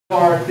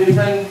Or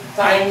different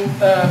time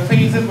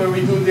phases where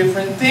we do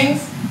different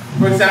things.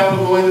 For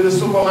example, going to the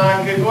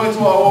supermarket, going to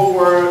our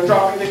work,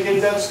 dropping the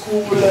kids at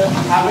school,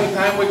 having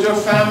time with your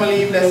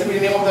family, blessed be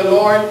the name of the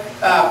Lord,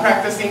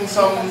 practicing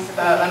some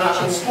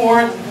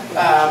sport,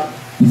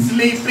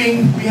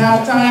 sleeping. We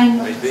have time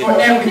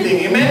for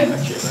everything, amen?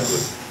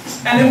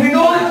 And if we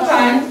don't have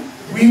time,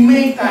 we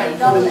make time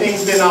for the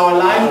things in our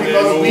life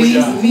because we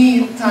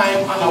need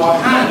time on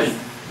our hands.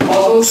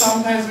 Although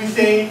sometimes we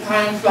say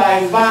time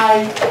flies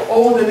by,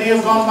 oh, the day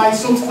has gone by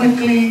so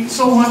quickly,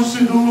 so much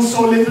to do,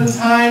 so little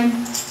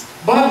time.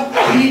 But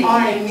we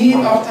are in need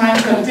of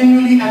time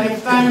continually, and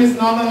if time is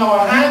not on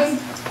our hands,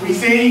 we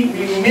say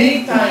we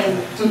make time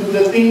to do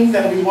the things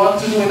that we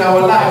want to do in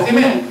our lives.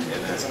 Amen?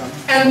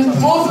 And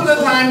most of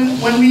the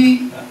time, when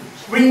we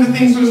bring the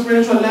things to a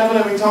spiritual level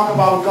and we talk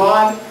about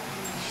God,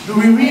 do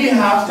we really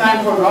have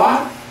time for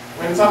God?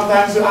 When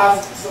sometimes you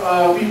ask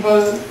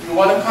people, you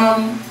want to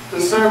come to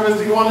service,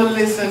 do you want to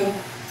listen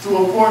to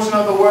a portion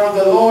of the word of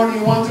the Lord? Do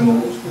you want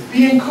to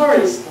be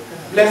encouraged?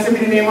 Blessed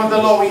be the name of the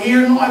Lord. We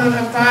hear, no, I don't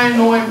have time,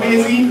 no, I'm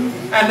busy.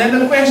 And then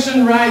the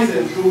question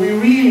rises, do we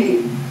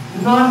really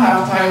not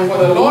have time for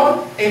the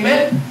Lord?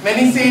 Amen?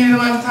 Many say they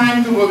don't have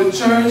time to go to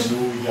church,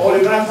 or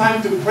they don't have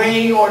time to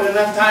pray, or they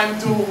don't have time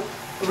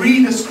to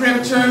read the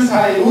scriptures,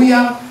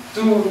 hallelujah,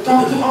 to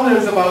talk to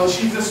others about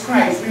Jesus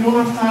Christ. We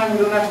don't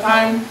have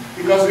time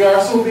because we are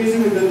so busy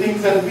with the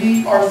things that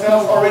we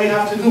ourselves already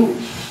have to do.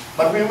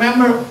 But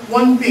remember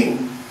one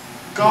thing,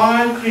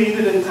 God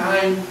created a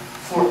time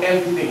for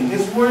everything.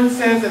 His word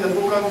says in the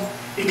book of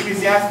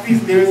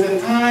Ecclesiastes, there is a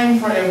time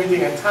for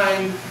everything, a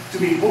time to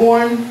be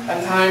born,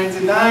 a time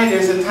to die,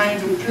 there's a time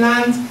to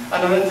plant,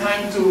 another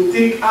time to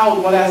take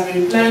out what has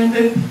been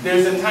planted,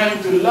 there's a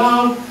time to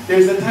love,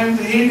 there's a time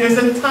to hate, there's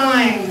a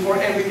time for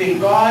everything.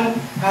 God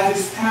has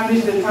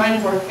established the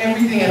time for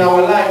everything in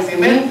our lives,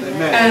 amen?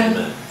 Amen.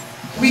 And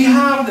we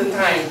have the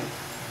time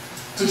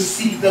to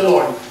seek the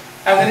Lord.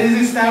 As it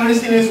is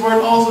established in His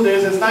word also, there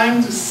is a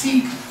time to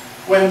seek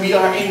when we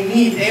are in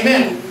need.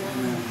 Amen.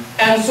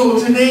 And so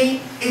today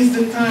is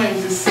the time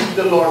to seek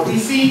the Lord. We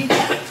see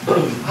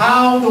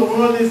how the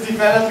world is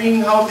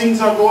developing, how things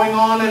are going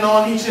on and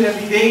on each and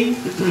every day.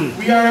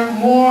 We are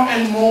more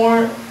and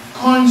more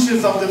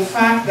conscious of the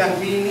fact that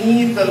we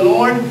need the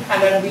Lord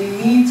and that we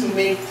need to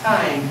make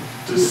time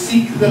to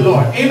seek the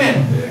Lord.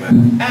 Amen.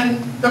 Amen.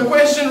 And the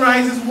question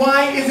rises,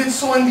 why is it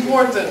so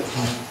important?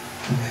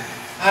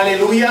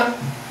 Hallelujah.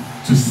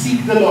 To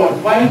seek the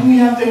Lord. Why do we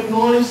have to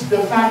acknowledge the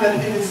fact that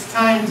it is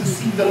time to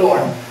seek the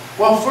Lord?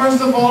 Well,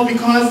 first of all,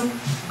 because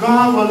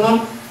God will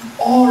not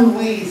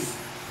always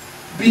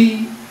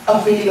be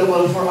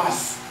available for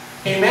us.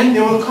 Amen.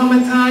 There will come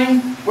a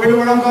time where the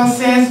word of God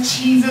says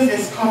Jesus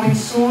is coming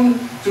soon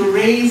to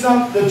raise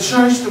up the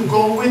church to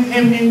go with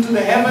Him into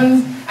the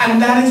heavens,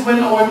 and that is when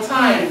our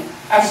time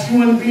as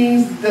human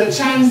beings, the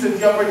chances,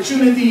 the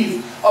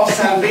opportunities of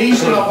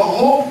salvation, of a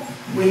hope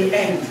will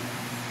end.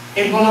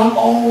 It will not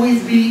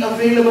always be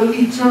available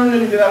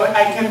eternally that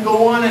I can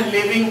go on and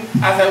living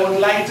as I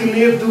would like to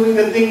live, doing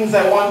the things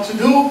I want to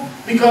do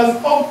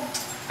because, oh,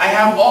 I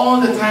have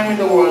all the time in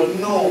the world.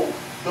 No.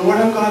 The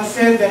Word of God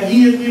says that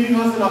He is giving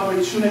us an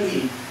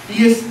opportunity.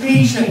 He is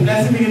patient,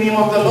 blessed be the name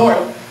of the Lord.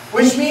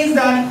 Which means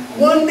that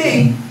one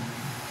day,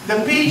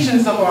 the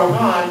patience of our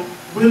God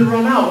will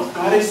run out.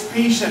 God is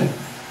patient.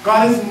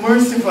 God is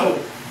merciful.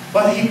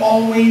 But He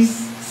always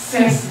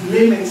sets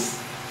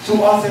limits to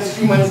us as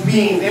human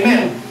beings.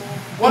 Amen.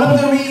 One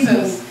of the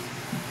reasons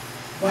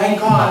why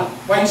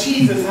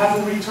Jesus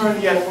hasn't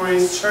returned yet for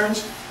His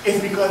church is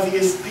because He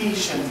is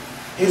patient.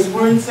 His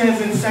word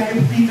says in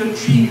 2 Peter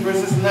 3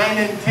 verses 9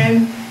 and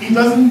 10, He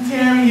doesn't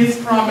tarry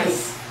His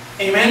promise.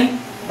 Amen?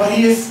 But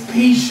He is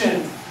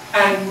patient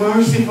and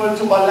merciful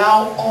to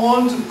allow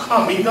all to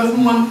come. He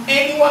doesn't want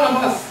any one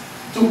of us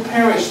to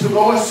perish, to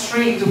go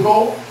astray, to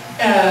go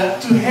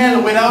to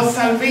hell without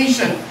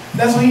salvation.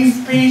 That's why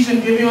He's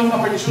patient, giving us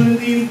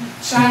opportunities,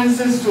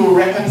 chances to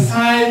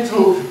reconcile,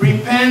 to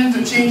repent,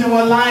 to change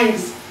our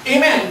lives.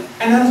 Amen.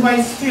 And that's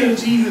why still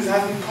Jesus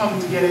hasn't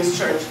come to get His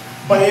church.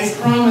 But His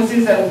promise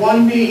is that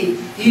one day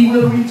He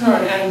will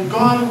return, and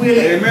God willing,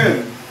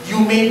 amen, you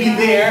may be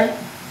there,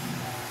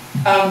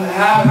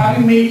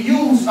 having made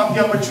use of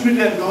the opportunity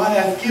that God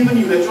has given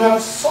you, that you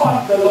have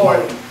sought the Lord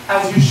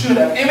as you should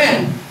have.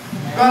 Amen.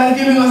 God has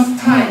given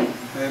us time,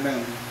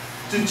 amen,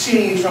 to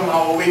change from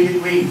our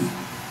wicked ways.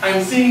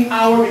 I'm saying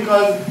our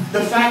because the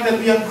fact that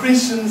we are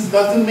Christians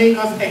doesn't make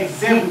us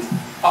exempt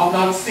of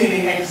not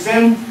sinning,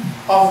 exempt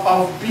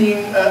of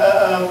being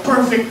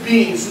perfect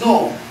beings.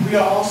 No, we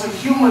are also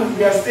human.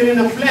 We are still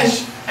in the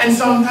flesh. And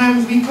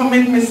sometimes we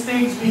commit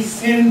mistakes. We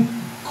sin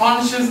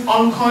conscious,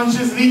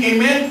 unconsciously.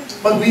 Amen.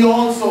 But we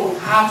also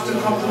have to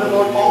come to the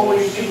Lord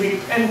always in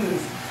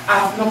repentance,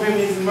 asking of Him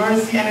His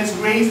mercy and His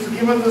grace to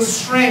give us the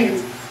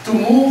strength to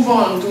move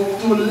on,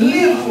 to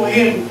live for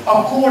Him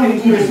according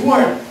to His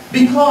word.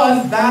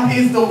 Because that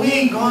is the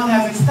way God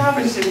has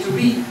established it to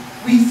be.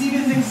 We see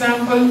this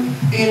example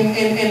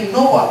in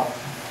Noah.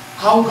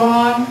 How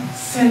God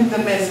sent the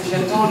message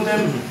and told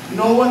them,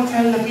 Noah,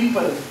 tell the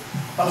people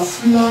a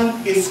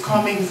flood is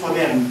coming for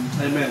them.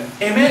 Amen.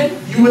 Amen.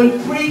 You will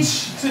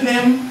preach to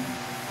them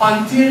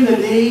until the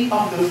day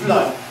of the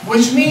flood,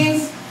 which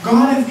means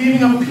God is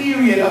giving a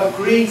period of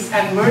grace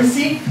and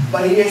mercy,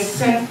 but He has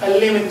set a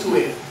limit to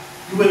it.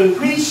 You will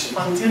preach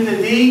until the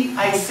day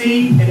I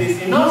say it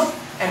is enough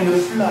and the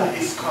flood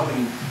is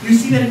coming. You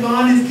see that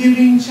God is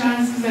giving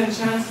chances and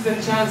chances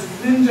and chances.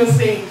 He didn't just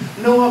say,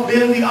 Noah,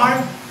 build the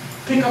ark,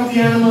 pick up the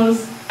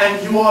animals,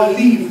 and you all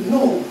leave.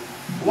 No.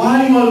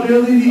 While you are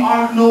building the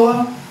ark,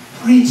 Noah,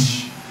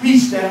 preach.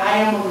 Preach that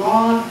I am a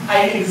God,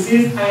 I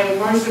exist, I am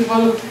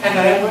merciful, and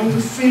that I am going to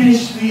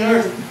finish the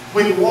earth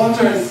with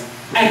waters.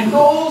 And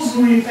those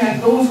who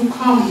repent, those who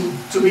come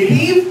to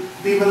believe,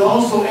 they will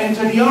also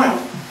enter the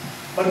ark.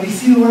 But we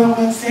see the word of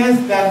God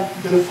says that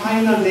the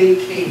final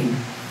day came,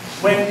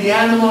 when the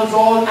animals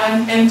all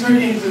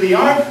entered into the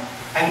ark,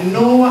 and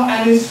Noah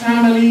and his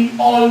family,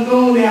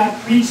 although they had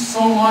preached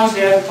so much,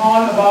 they had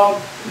thought about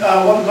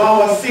what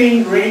God was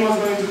saying, rain was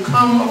going to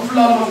come, a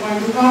flood was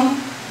going to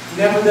come,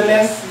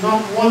 nevertheless,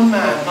 not one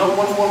man, not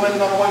one woman,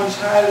 not one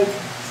child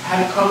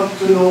had come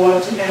to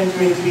Noah to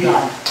enter into the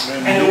ark.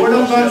 And the word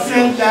of God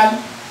said that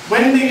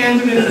when they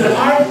entered into the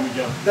ark,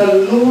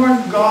 the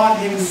Lord God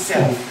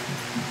Himself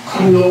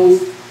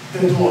closed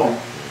the door.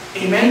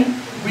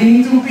 Amen? We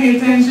need to pay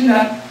attention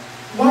that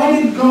why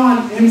did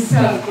God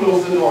Himself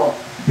close the door?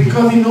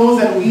 Because He knows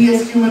that we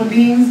as human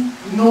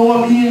beings,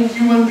 Noah being a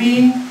human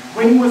being,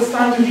 when he would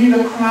start to hear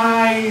the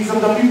cries of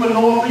the people,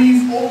 Noah,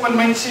 please open,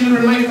 my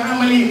children, my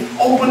family,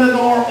 open the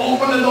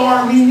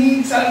door, we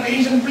need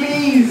salvation,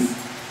 please.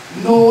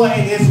 Noah,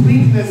 in his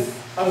weakness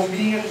of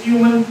being a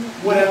human,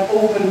 would have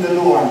opened the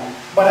door.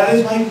 But that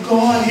is why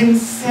God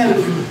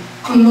Himself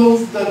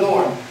closed the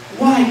door.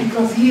 Why?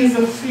 Because He is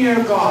a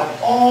fair God.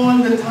 All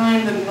the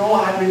time that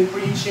Noah had been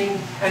preaching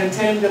and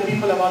telling the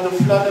people about the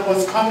flood that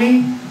was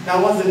coming,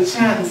 that was the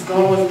chance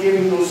God was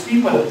giving those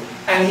people.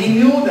 And He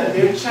knew that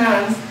their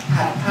chance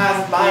had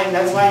passed by, and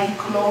that's why He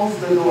closed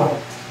the door.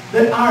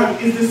 The ark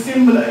is the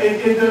symbol,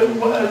 is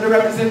the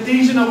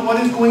representation of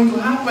what is going to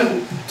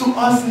happen to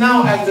us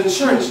now as the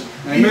church.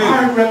 Amen. The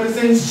ark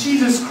represents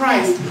Jesus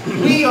Christ.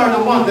 We are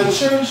the one. The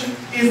church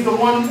is the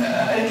one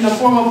in the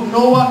form of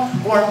Noah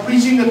who are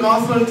preaching the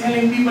gospel,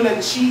 telling people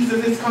that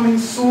Jesus is coming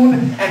soon.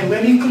 And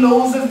when He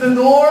closes the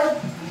door,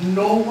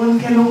 no one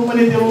can open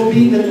it. There will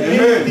be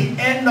the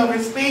end of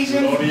His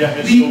patience,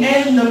 the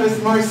end of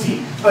His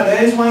mercy. But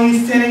that is why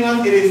He's telling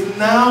us it is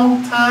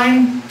now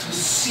time to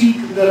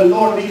seek the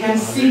Lord. We can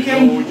seek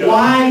Him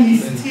while He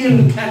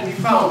still can be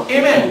found.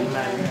 Amen.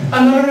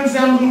 Another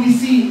example we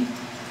see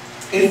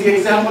is the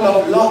example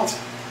of Lot.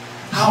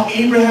 How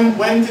Abraham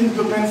went into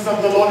the presence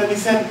of the Lord and he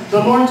said, the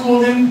Lord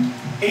told him,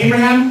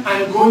 Abraham,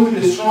 I'm going to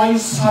destroy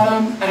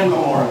Sodom and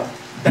Gomorrah.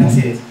 That's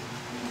it.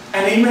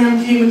 And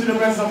Abraham came into the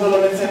presence of the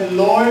Lord and said,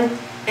 Lord,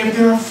 if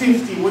there are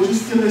 50, would you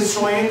still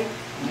destroy it?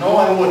 No,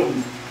 I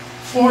wouldn't.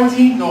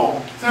 40? No.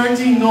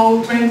 30?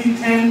 No. 20?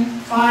 10?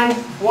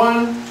 5?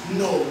 1?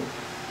 No.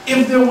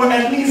 If there were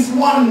at least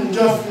one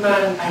just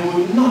man, I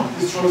would not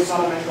destroy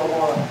Sodom and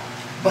Gomorrah.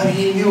 But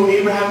he knew,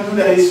 Abraham knew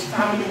that his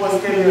family was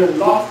still there.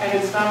 Lot and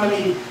his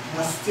family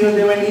was still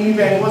there when he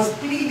was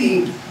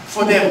pleading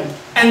for them.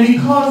 And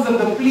because of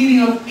the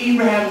pleading of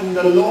Abraham,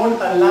 the Lord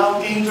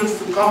allowed angels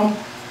to come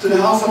to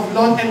the house of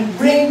Lot and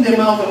bring them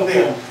out of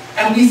there.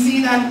 And we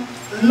see that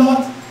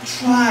Lot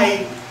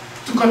tried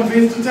to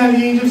convince, to tell the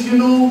angels, you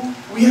know,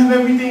 we have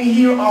everything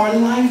here, our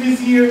life is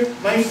here,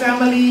 my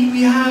family,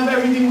 we have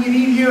everything we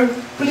need here.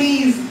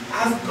 Please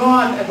ask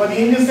God. But the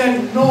angel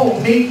said, no,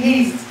 make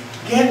haste.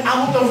 Get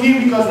out of here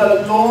because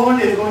the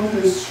Lord is going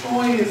to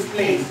destroy this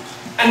place.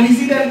 And we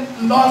see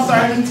that Lot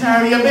started to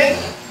tarry a bit.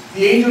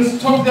 The angels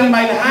took them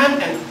by the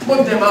hand and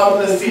put them out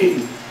of the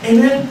city.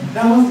 Amen.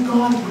 That was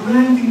God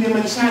granting them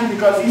a chance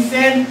because He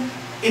said,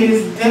 it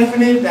is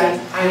definite that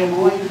I am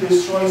going to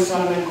destroy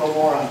Sodom and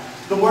Gomorrah.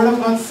 The Word of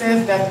God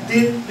says that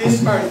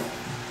this earth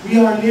we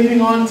are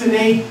living on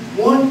today,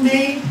 one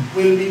day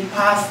will be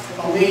passed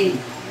away.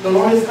 The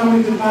Lord is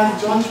coming to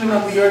pass judgment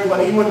on the earth,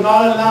 but He would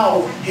not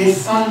allow His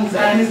sons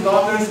and His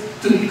daughters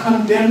to be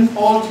condemned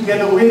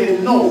altogether with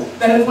it. No,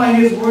 that is why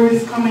His word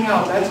is coming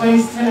out. That's why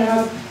He's telling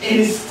us it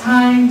is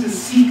time to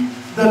seek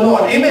the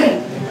Lord.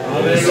 Amen.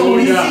 Hallelujah. So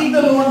we seek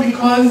the Lord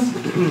because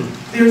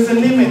there's a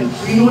limit.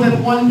 We know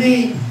that one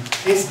day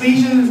His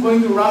patience is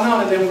going to run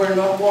out, and if we're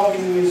not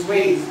walking in His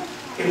ways,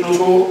 it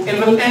will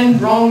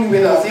end wrongly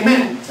with us.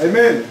 Amen.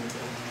 Amen.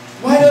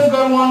 Why does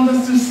God want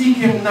us to seek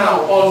Him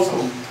now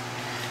also?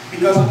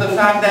 Because of the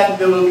fact that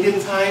there will be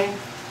a time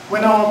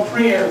when our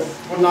prayers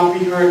will not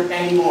be heard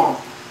anymore.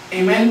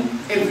 Amen.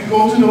 If we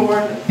go to the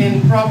word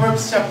in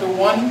Proverbs chapter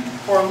 1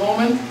 for a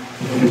moment.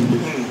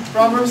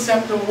 Proverbs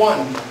chapter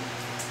 1,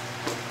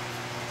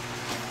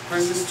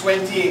 verses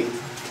 28.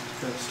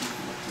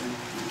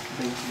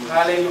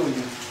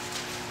 Hallelujah.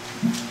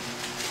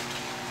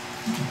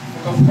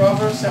 Book of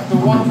Proverbs chapter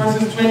 1,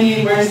 verses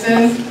 28, where it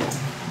says,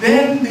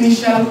 then they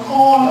shall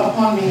call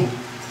upon me,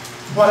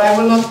 but I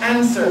will not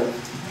answer.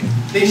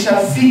 They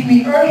shall seek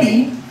me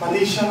early, but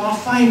they shall not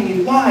find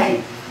me.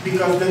 Why?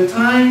 Because the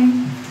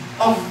time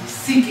of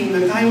seeking,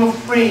 the time of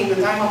praying,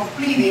 the time of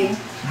pleading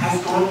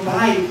has gone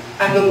by,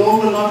 and the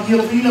Lord will not be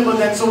available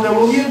then. So there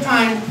will be a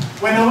time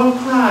when our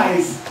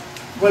cries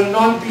will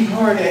not be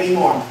heard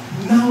anymore.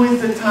 Now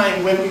is the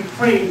time when we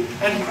pray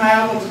and cry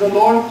out unto the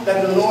Lord,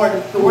 that the Lord,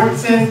 the word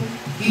says,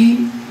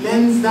 He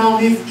lends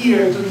down His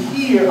ear to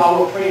hear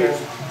our prayers,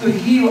 to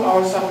hear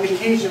our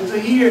supplication, to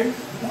hear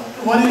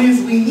what it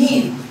is we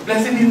need.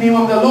 Blessed be the name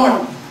of the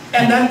Lord.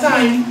 At that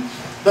time,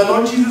 the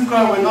Lord Jesus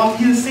Christ will not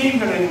be the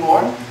Savior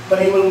anymore,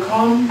 but He will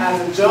come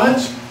as a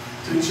judge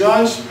to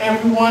judge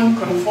everyone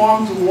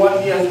conform to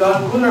what He has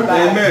done, good or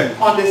bad,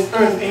 on this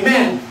earth.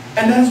 Amen.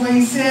 And that's why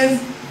He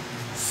says,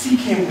 seek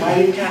Him while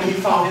He can be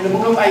found. In the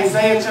book of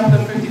Isaiah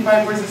chapter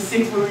 55 verses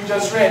 6 where we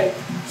just read,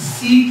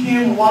 seek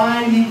Him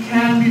while He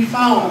can be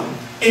found.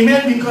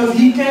 Amen. Because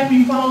He can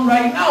be found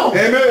right now.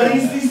 Amen. But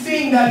He's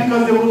saying that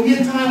because there will be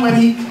a time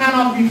when He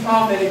cannot be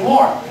found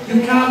anymore.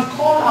 You cannot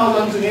call out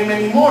unto Him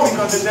anymore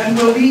because then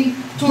will be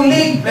too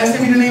late.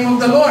 Blessed be the name of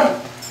the Lord.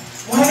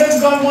 Why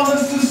does God want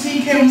us to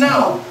seek Him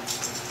now?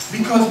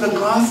 Because the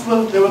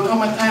gospel, there will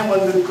come a time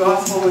when the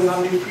gospel will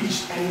not be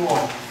preached anymore.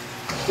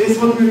 This is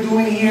what we're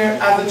doing here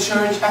as a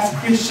church, as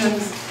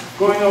Christians,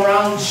 going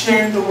around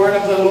sharing the word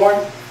of the Lord,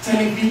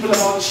 telling people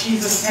about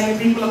Jesus, telling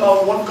people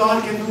about what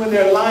God can do in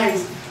their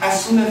lives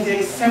as soon as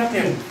they accept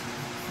Him.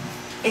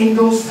 In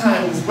those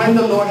times, when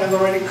the Lord has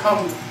already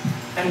come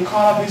and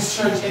called up His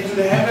church into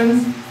the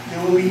heavens,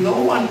 there will be no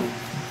one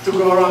to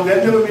go around.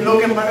 Then they will be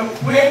looking back,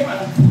 wait,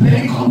 man,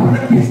 let me call for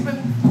the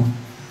basement.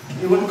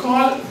 They will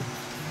call,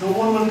 no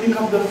one will pick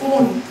up the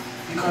phone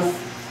because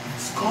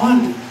it's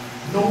gone.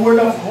 No word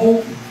of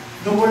hope,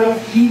 no word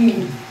of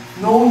healing,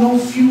 no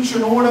future,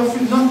 no word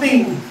of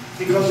nothing,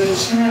 because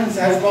the chance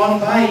has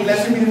gone by.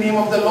 Blessed be the name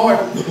of the Lord.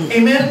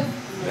 Amen.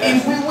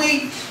 If we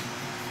wait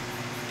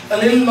a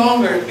little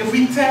longer, if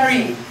we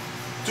tarry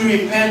to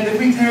repent, if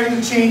we tarry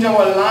to change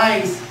our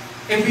lives,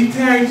 if we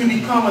tarry to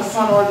become a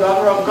son or a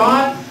daughter of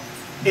God,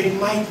 it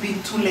might be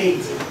too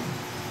late.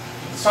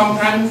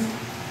 Sometimes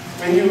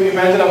when you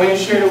imagine when you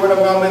share the word of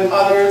God with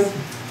others,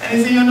 and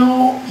they say, you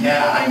know,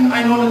 yeah,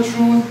 I know the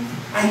truth.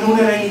 I know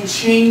that I need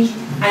change.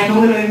 I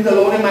know that I need the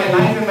Lord in my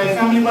life and my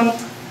family, but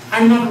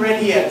I'm not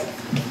ready yet.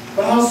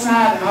 But how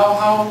sad,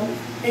 how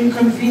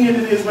inconvenient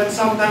it is when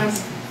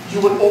sometimes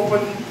you would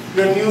open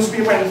your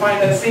newspaper and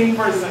find that same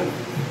person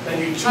that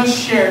you just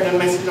shared the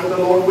message of the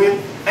Lord with,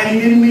 and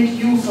he didn't make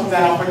use of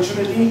that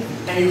opportunity,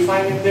 and you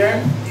find him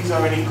there, he's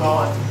already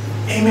gone.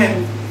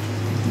 Amen.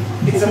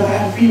 It's a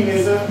bad feeling.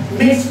 It's a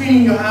mixed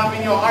feeling you have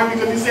in your heart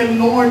because you say,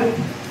 Lord,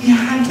 he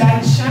had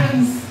that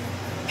chance.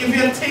 If he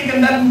had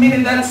taken that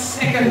minute, that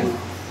second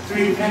to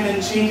repent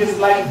and change his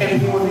life,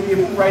 everything would be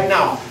different right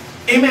now.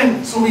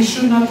 Amen. So we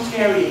should not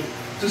tarry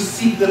to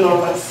seek the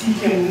Lord, but seek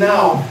him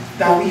now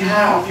that we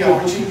have the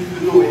opportunity to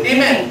do it.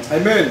 Amen.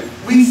 Amen.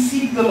 We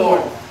seek the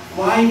Lord.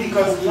 Why?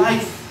 Because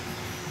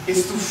life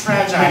is too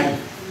fragile.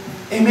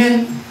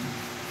 Amen.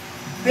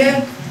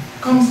 Death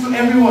comes to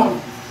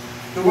everyone.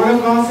 The word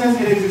of God says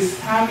it is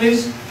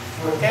established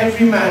for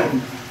every man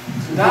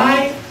to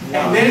die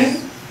and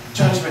then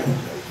judgment.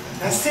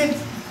 That's it.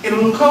 It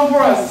will come for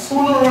us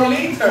sooner or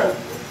later.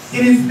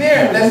 It is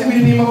there. Blessed be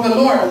the name of the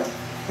Lord.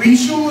 We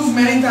choose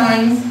many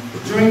times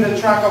during the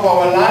track of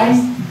our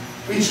lives.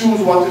 We choose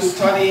what to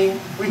study.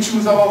 We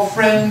choose our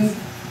friends.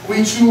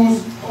 We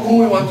choose who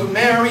we want to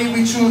marry.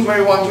 We choose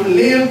where we want to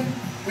live.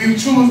 We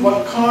choose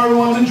what car we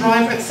want to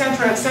drive,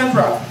 etc.,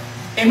 etc.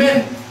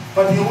 Amen.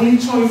 But the only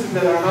choices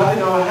that are not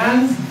in our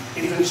hands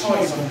is the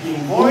choice of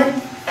being born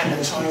and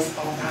the choice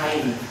of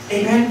dying.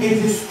 Amen. It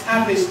is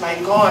established by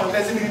God.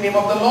 Blessed be the name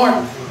of the Lord.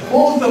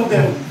 Both of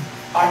them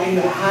are in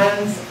the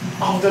hands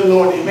of the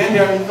Lord. Amen. They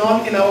are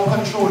not in our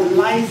control.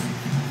 Life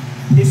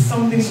is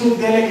something so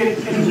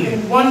delicate.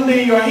 In one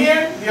day you're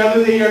here, the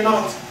other day you're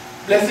not.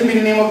 Blessed be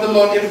the name of the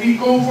Lord. If we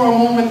go for a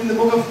moment in the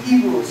book of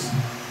Hebrews,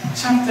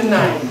 chapter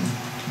 9.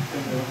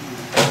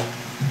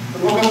 The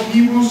book of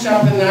Hebrews,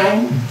 chapter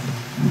 9,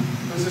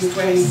 verses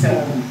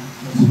 27.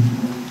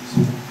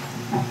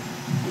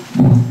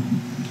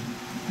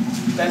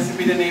 Blessed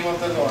be the name of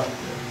the Lord.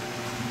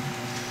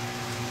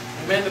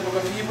 Amen. The book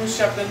of Hebrews,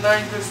 chapter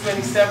 9, verse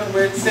 27,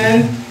 where it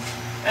says,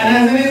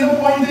 and as it is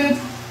appointed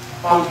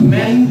unto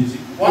men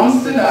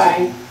once to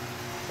die,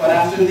 but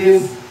after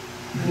this,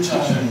 the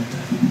judgment.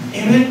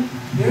 Amen.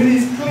 There it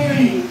is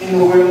clearly in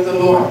the word of the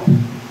Lord.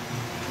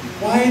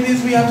 Why it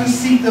is we have to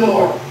seek the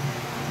Lord?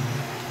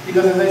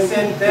 Because as I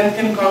said, death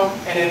can come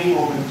at any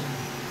moment.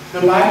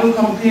 The Bible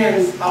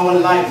compares our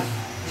life,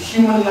 the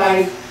human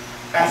life,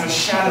 as a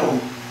shadow,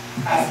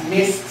 as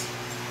mist,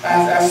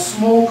 as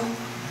smoke.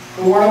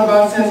 The word of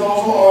God says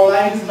also our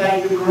life is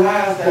like the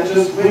grass that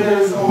just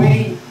withers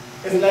away.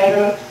 It's like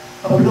a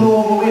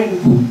blow of a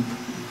wind.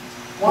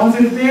 Once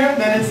it's there,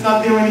 then it's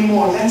not there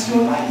anymore. That's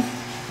your life.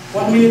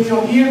 One minute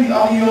you're here, the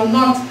other you're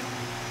not.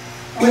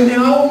 When in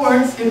other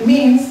words, it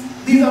means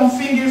these are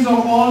figures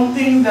of all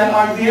things that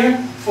are there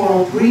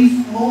for a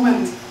brief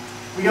moment.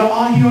 We are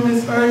all here on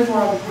this earth for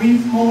a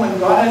brief moment.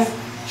 God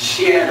has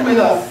shared with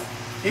us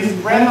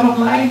his breath of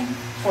life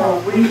for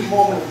a brief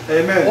moment.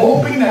 Amen.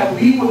 Hoping that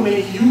we will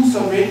make use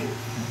of it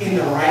in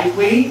the right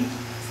way,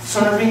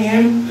 serving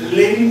Him,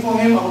 living for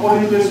Him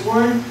according to His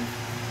word,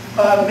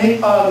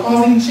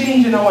 causing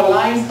change in our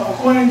lives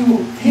according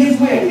to His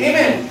will.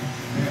 Amen.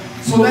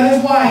 So that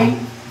is why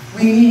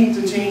we need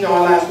to change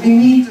our lives. We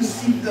need to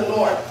seek the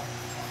Lord.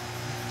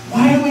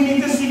 Why do we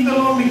need to seek the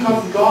Lord?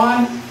 Because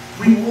God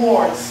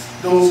rewards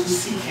those who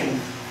seek Him.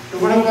 The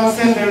Word of God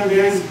says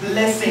there is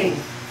blessing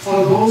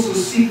for those who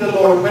seek the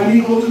Lord. When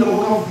we go to the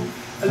book of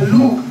the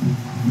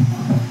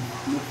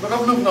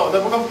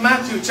book of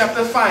Matthew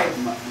chapter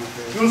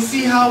 5, you'll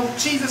see how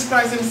Jesus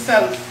Christ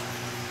Himself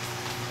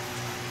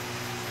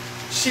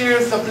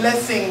shares the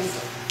blessings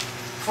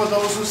for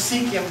those who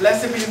seek Him.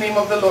 Blessed be the name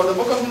of the Lord. The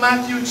book of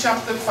Matthew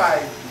chapter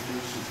 5,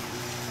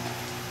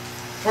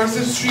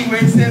 verses 3,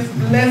 where it says,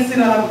 "Blessed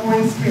are the poor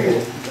in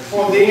spirit,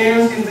 for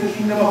theirs is the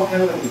kingdom of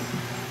heaven.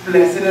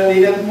 Blessed are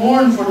they that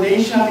mourn, for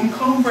they shall be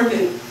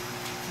comforted.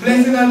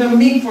 Blessed are the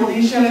meek, for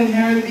they shall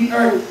inherit the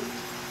earth.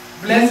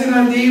 Blessed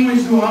are they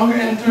which do hunger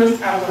and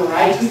thirst after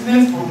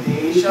righteousness, for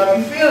they shall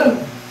be filled.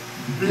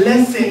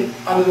 Blessed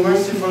are the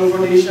merciful, for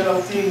they shall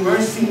obtain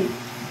mercy.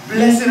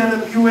 Blessed are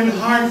the pure in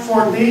heart,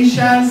 for they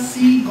shall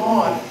see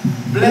God.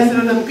 Blessed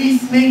are the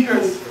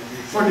peacemakers,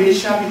 for they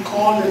shall be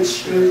called the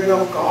children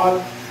of God.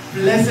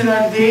 Blessed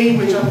are they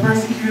which are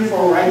persecuted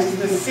for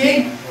righteousness'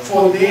 sake,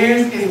 for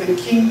theirs is the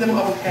kingdom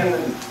of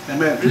heaven.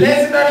 Amen.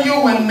 Blessed are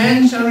you when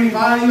men shall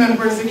revile you and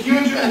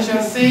persecute you, and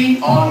shall say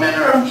all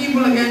manner of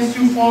evil against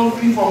you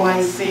falsely for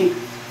my sake.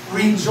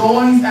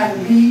 Rejoice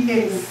and be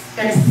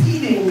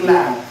exceeding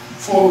glad,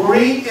 for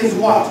great is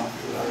what?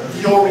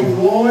 Your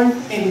reward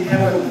in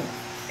heaven."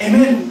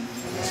 Amen.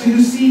 So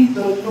you see,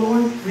 the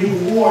Lord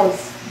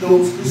rewards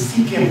those who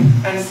seek Him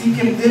and seek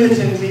Him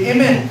diligently.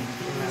 Amen.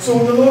 So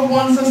the Lord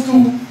wants us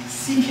to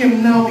seek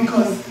Him now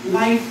because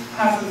life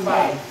passes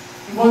by.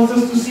 He wants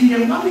us to seek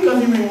Him not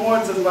because He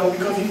rewards us, but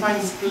because He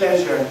finds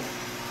pleasure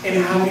in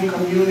having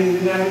communion,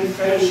 in having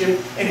fellowship,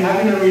 in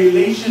having a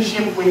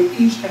relationship with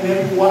each and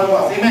every one of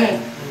us.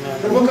 Amen.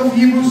 The book of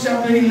Hebrews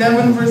chapter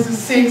 11 verses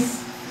 6.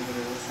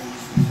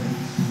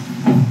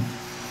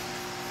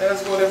 Let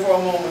us go there for a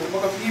moment. The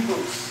book of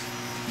Hebrews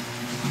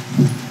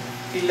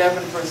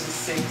 11 verses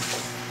 6.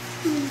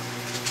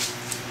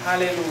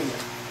 Hallelujah.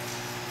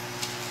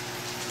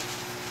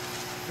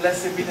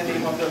 Blessed be the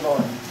name of the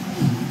Lord.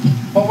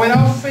 But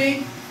without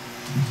faith,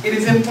 it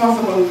is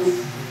impossible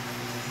to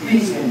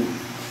please Him.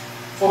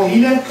 For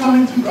he that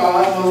cometh to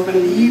God must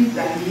believe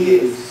that He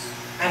is,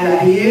 and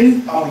that He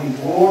is a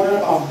rewarder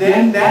of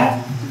them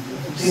that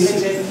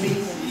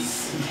diligently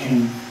seek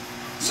Him.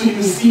 So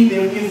you see,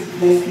 there is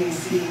blessing in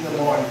seeking the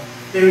Lord.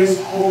 There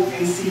is hope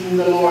in seeking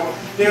the Lord.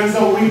 There is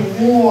a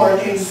reward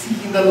in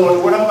seeking the Lord.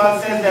 The Word of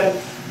God says that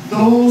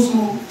those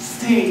who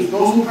stay,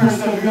 those who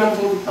persevere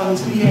until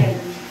the end,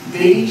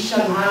 they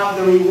shall have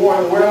the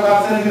reward. The Word of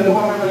God says in the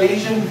book of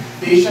Revelation,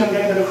 they shall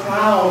get the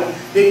crown.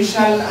 They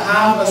shall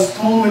have a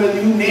stone with a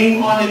new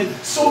name on it.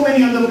 So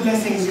many other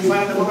blessings you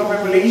find in the book of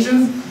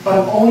Revelation,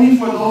 but only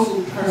for those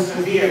who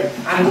persevere.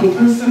 And to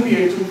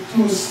persevere,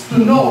 to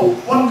know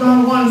what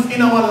God wants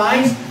in our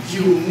lives,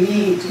 you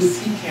need to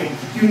seek Him.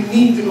 You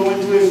need to go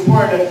into His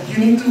Word. You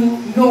need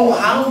to know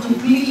how to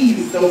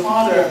please the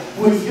Father,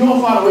 who is your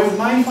Father, who is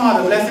my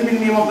Father. Blessed be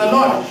the name of the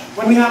Lord.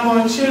 When we have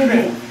our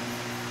children,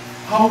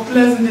 how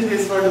pleasant it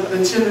is for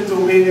the children to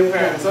obey their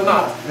parents, or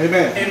not?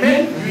 Amen.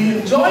 Amen. We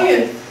enjoy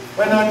it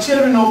when our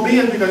children obey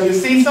it, because you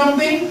say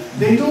something,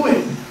 they do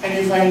it.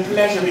 And you find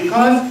pleasure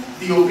because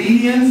the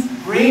obedience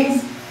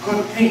brings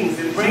good things.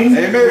 It brings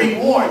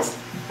rewards.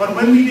 But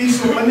when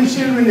the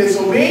children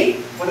disobey,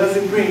 what does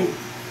it bring?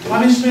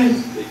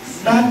 Punishment.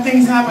 Bad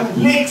things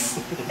happen. Licks.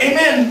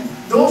 Amen.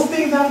 Those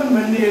things happen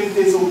when there is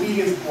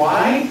disobedience.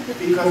 Why?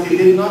 Because they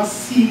did not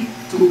seek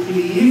to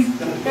please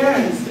the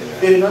parents.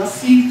 They did not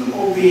seek to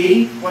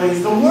obey what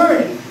is the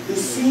Word. The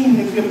same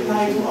if we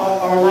apply to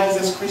our lives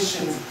as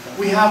Christians.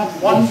 We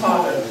have one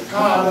Father,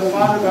 God the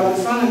Father, God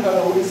the Son, and God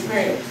the Holy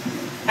Spirit.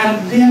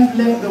 And they have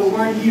left the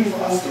Word here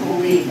for us to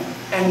obey.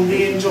 And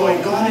they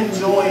enjoy. God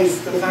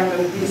enjoys the fact that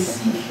we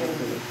seek Him,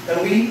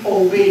 that we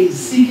obey.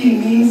 Seeking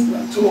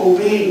means to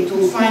obey,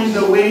 to find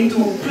the way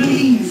to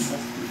please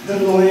the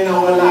Lord in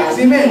our lives.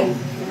 Amen.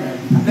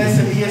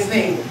 Blessed be His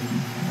name.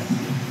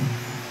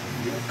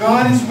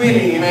 God is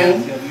willing,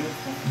 amen,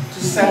 to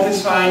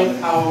satisfy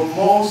our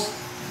most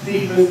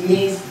deepest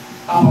needs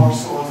of our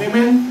souls.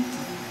 Amen.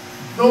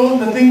 Though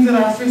the things that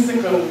are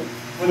physical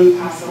will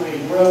pass away.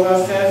 The Word of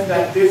God says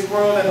that this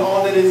world and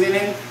all that is in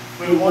it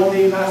will one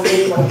day pass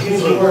away, but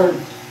His Word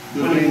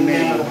will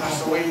never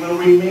pass away, will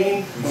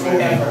remain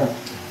forever.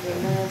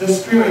 The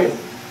Spirit.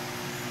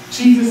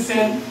 Jesus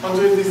said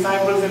unto His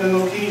disciples in an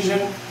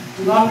occasion,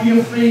 "Do not be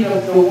afraid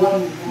of the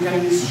one who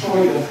can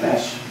destroy the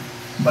flesh,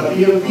 but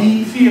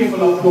be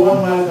fearful of the one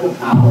who has the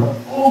power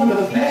over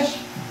the flesh,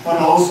 but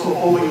also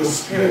over your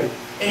spirit."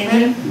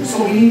 Amen?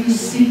 So we need to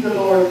seek the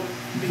Lord,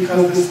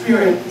 because the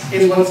Spirit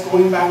is what's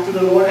going back to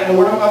the Lord. And the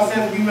Word of God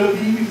says we will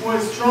be before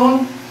His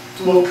throne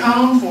to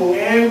account for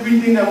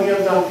everything that we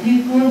have done,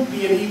 be it good,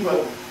 be it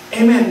evil.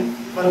 Amen.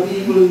 But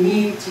we will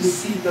need to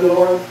seek the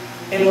Lord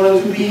in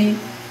order to be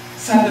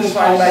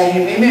satisfied by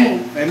Him.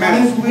 Amen. Amen.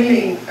 God is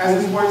willing,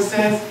 as His word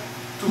says,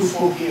 to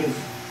forgive.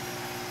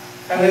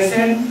 As I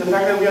said, the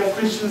fact that we are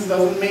Christians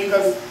doesn't make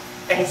us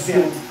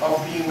exempt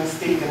of being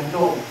mistaken.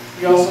 No,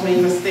 we also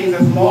make mistakes.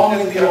 As long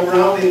as we are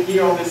grounded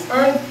here on this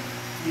earth,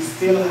 we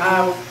still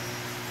have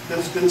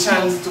the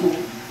chance to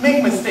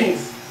make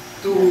mistakes,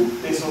 to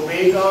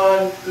disobey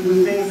God, to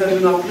do things that do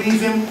not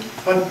please Him.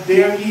 But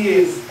there He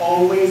is,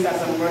 always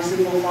as a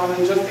merciful Father,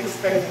 just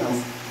expecting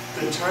us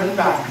to turn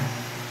back,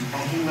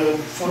 and He will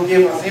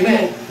forgive us.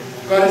 Amen.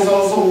 God is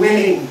also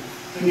willing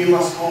to give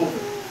us hope.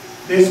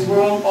 This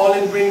world, all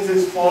it brings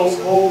is false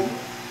hope.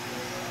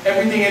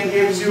 Everything it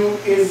gives you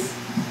is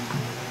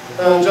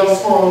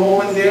just for a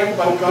moment there,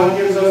 but God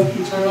gives us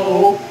eternal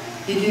hope.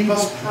 He gives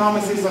us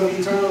promises of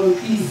eternal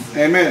peace.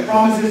 Amen.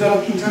 Promises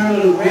of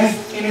eternal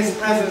rest in His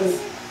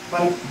presence,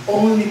 but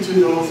only to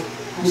those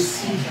who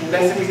seek Him.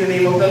 Blessed be the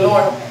name of the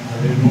Lord.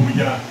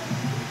 Hallelujah.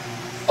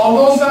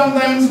 Although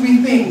sometimes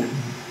we think,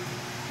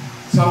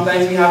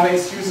 sometimes we have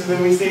excuses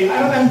and we say, I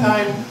don't have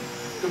time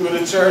to go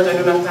to church,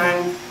 I don't have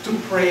time to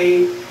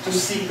pray, to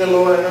seek the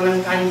Lord, I don't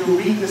have time to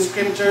read the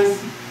scriptures.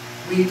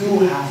 We do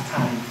have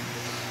time.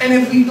 And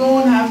if we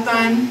don't have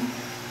time,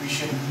 we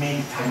should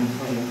make time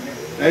for Him.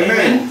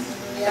 Amen.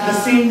 Yeah. And the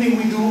same thing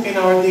we do in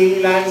our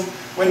daily lives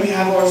when we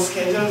have our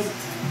schedules.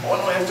 Oh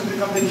no, I have to pick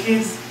up the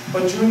kids.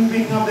 But during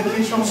picking up the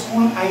kids from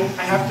school, I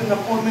have an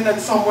appointment at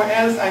somewhere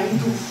else. I need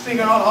to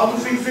figure out how to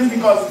fix this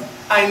because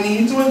I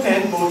need to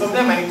attend both of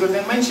them. I need to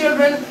attend my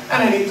children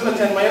and I need to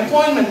attend my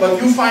appointment.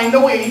 But you find a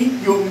way,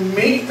 you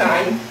make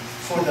time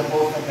for the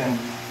both of them.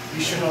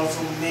 We should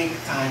also make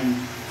time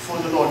for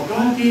the Lord.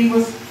 God gave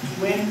us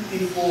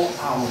 24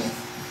 hours.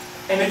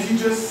 And if you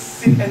just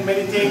sit and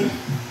meditate,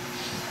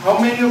 how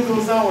many of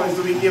those hours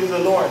do we give the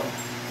Lord?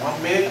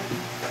 1 minute,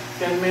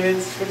 10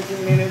 minutes,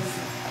 15 minutes?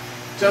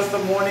 Just a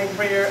morning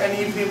prayer, an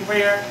evening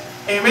prayer.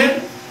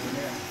 Amen?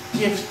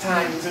 Give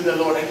time to the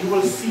Lord and you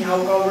will see how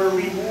God will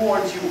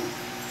reward you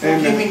for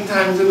giving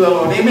time to the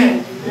Lord.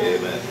 Amen?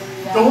 Amen.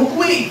 Don't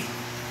wait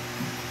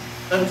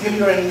until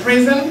you're in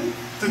prison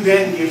to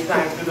then give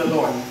time to the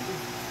Lord.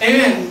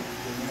 Amen?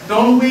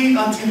 Don't wait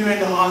until you're in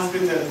the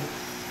hospital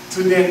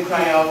to then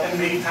cry out and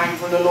make time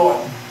for the Lord.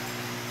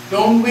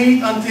 Don't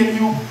wait until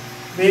you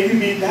maybe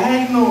be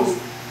diagnosed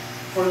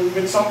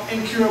with some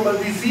incurable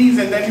disease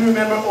and then you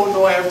remember, oh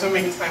no, I have to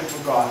make time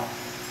for God.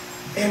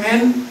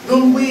 Amen?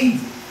 Don't wait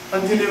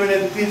until you're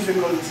in a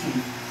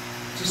difficulty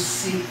to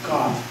seek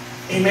God.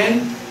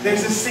 Amen?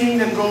 There's a saying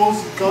that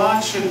goes,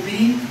 God should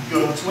be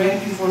your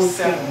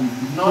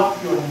 24/7,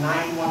 not your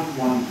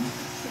 911.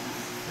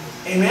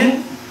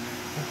 Amen?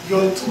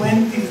 Your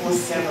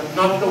 24/7,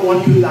 not the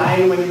one you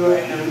lie when you're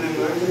in an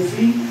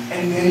emergency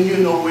and then you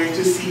know where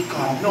to seek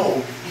God.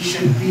 No, He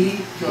should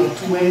be your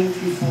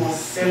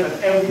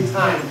 24/7. Every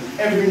time,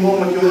 every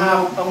moment you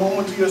have a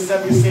moment to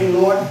yourself, you say,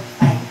 Lord,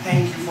 I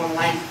thank you for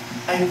life.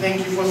 I thank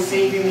you for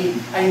saving me.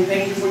 I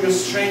thank you for your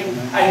strength.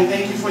 I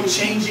thank you for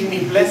changing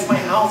me. Bless my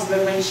house,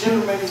 bless my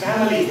children, my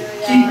family.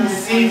 Keep me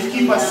safe,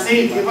 keep us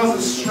safe. Give us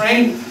the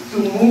strength to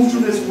move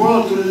through this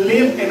world, to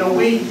live in a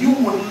way you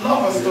would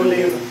love us to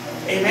live.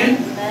 Amen?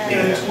 In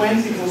a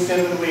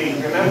 24/7 way.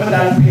 Remember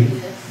that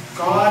phrase.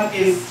 God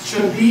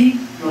should be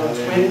your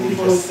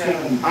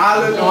 24/7.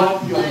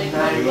 Not your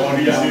 9.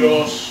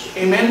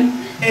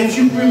 Amen? If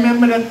you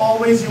remember that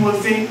always, you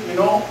will say, you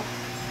know,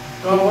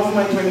 God wasn't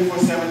my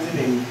 24/7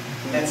 today.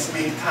 Let's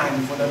make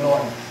time for the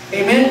Lord.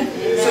 Amen?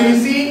 So you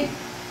see,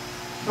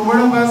 the Word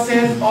of God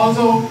says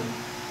also,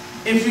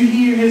 if you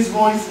hear His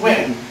voice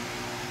when?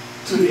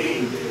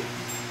 Today.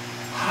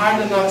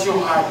 Harden not your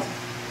heart.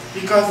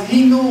 Because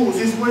He knows,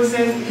 His Word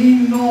says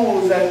He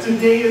knows that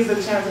today is the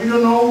chance. We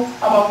don't know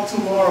about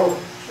tomorrow.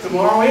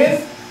 Tomorrow is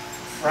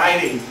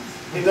Friday.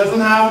 It doesn't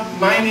have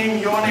my name,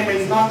 your name.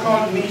 It's not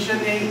called Nisha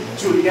Day,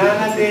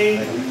 Juliana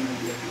Day,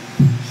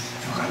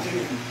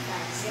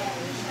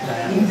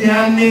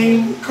 their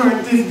name,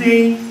 Curtis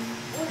Day,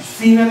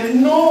 Cena Day.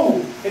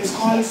 No, it's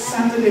called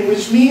Saturday,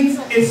 which means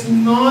it's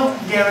not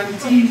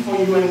guaranteed for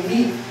you and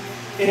me.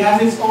 It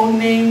has its own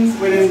names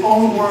with its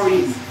own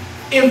worries.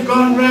 If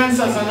God grants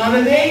us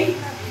another day,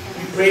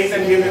 we praise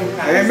and give Him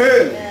thanks.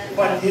 Amen.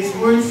 But His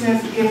Word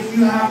says if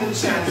you have the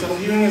chance of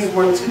hearing His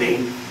Word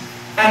today,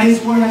 and His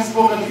Word has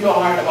spoken to your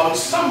heart about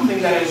something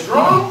that is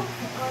wrong,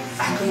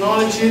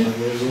 acknowledge it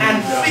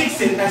and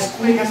fix it as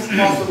quick as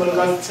possible,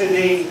 because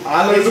today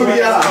His Word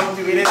has come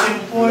to you. It is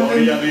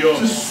important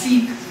to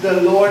seek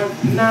the Lord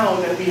now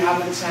that we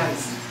have the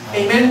chance.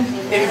 Amen?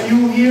 If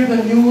you hear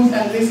the news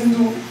and listen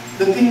to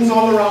the things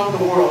all around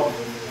the world,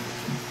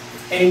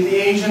 in the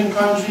Asian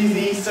countries,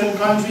 the Eastern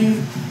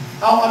countries,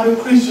 how other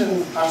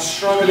Christians are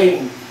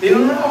struggling. They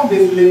don't have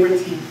this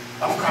liberty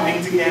of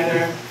coming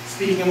together,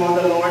 speaking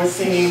about the Lord,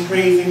 singing,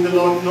 praising the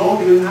Lord. No,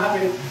 they don't have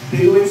it. They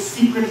do it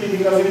secretly,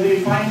 because if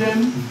they find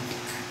them,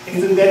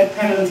 it's a death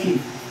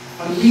penalty.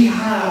 But we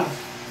have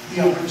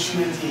the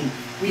opportunity.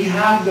 We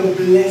have the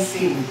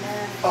blessing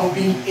of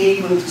being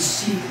able to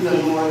seek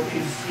the Lord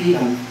in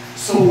freedom.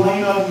 So why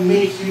not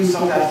make use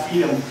of that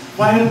freedom?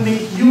 Why not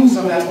make use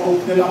of that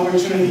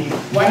opportunity?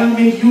 Why not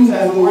make use,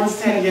 as the word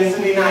said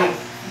yesterday night,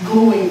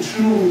 going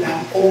through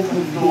that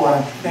open door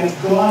that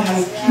God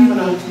has given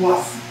unto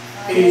us?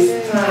 It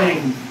is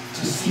time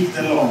to seek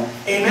the Lord.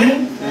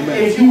 Amen?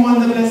 Amen. If you want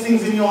the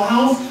blessings in your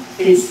house,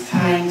 it's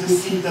time to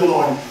seek the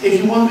Lord.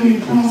 If you want to be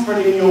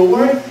prospered in your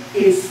work,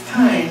 it's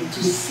time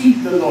to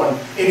seek the Lord.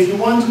 If you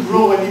want to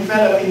grow and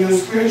develop in your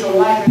spiritual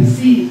life and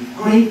see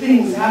great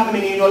things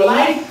happening in your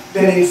life,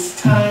 then it's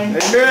time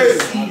to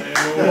seek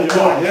the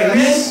Lord. Amen?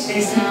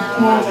 It's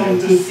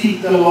important to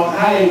seek the Lord.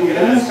 Hallelujah.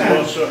 Let us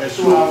stand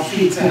to our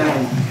feet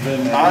tonight.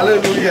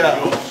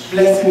 Aleluya.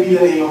 Blessed be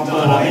the name of the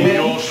Lord.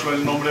 Amen. Maravilloso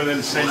el nombre del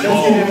Let's give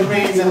him Señor.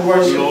 praise and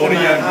worship Gloria,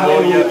 tonight.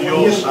 gloria a Hallelujah. Dios.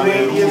 He is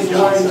great. He is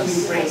worthy to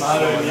be praised.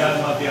 Padre, mi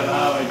alma te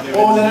alaba y te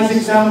Oh, let us bendice.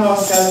 examine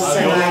ourselves A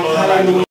Dios tonight. toda la Hallelujah.